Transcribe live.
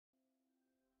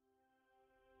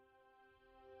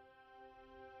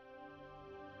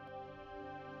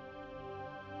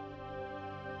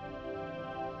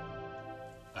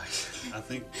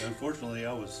think, unfortunately,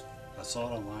 I saw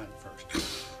it online first.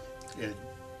 And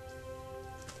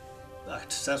I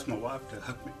just asked my wife to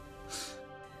hug me.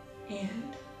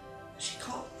 And she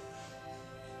called.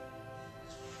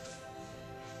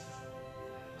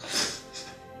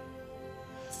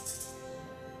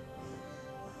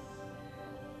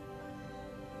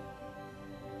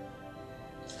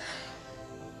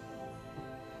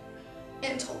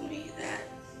 And told me that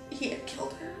he had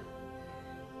killed her.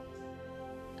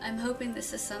 I'm hoping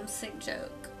this is some sick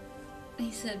joke.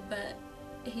 He said,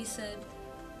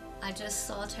 I just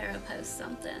saw Tara post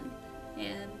something,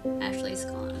 and Ashleigh's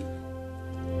gone.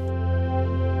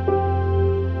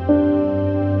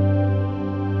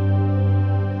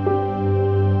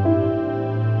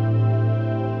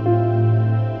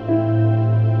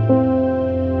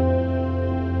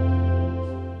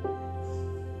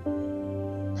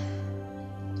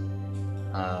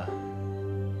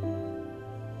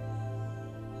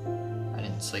 I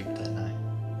didn't sleep that night.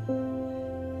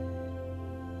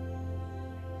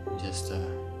 I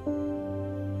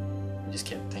just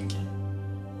kept thinking.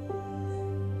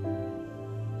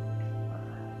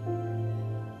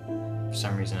 For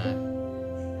some reason, I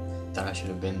thought I should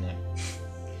have been there.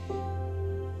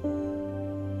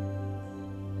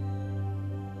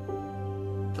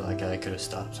 Feel like I could have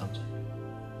stopped something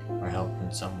or helped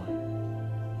in some way.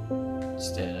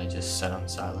 Instead, I just sat on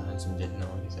silence and didn't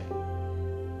know anything.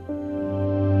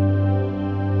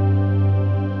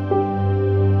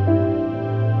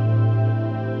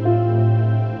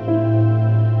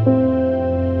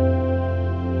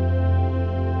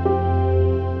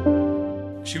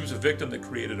 She was a victim that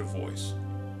created a voice.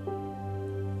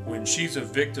 When she's a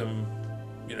victim,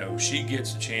 she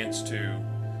gets a chance to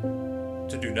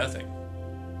do nothing.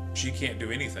 She can't do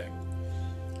anything.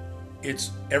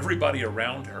 It's everybody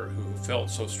around her who felt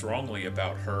so strongly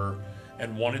about her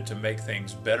and wanted to make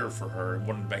things better for her and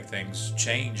wanted to make things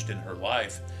changed in her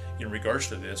life in regards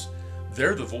to this.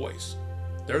 They're the voice.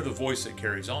 They're the voice that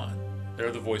carries on.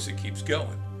 They're the voice that keeps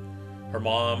going. Her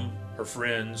mom, her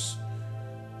friends,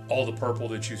 all the purple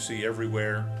that you see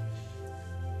everywhere.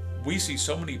 We see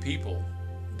so many people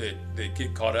that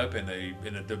get caught up in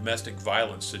a domestic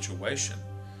violence situation,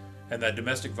 and that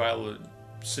domestic violence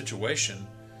situation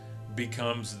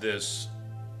becomes this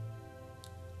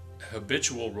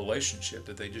habitual relationship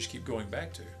that they just keep going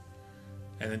back to.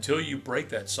 And until you break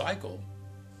that cycle,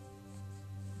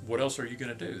 what else are you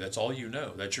going to do? That's all you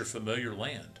know. That's your familiar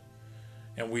land.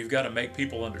 And we've got to make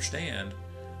people understand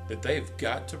that they've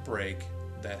got to break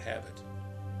that habit.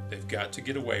 They've got to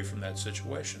get away from that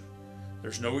situation.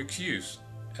 There's no excuse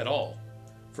at all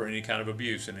for any kind of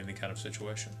abuse in any kind of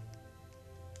situation,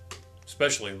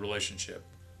 especially a relationship,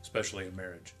 especially a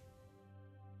marriage.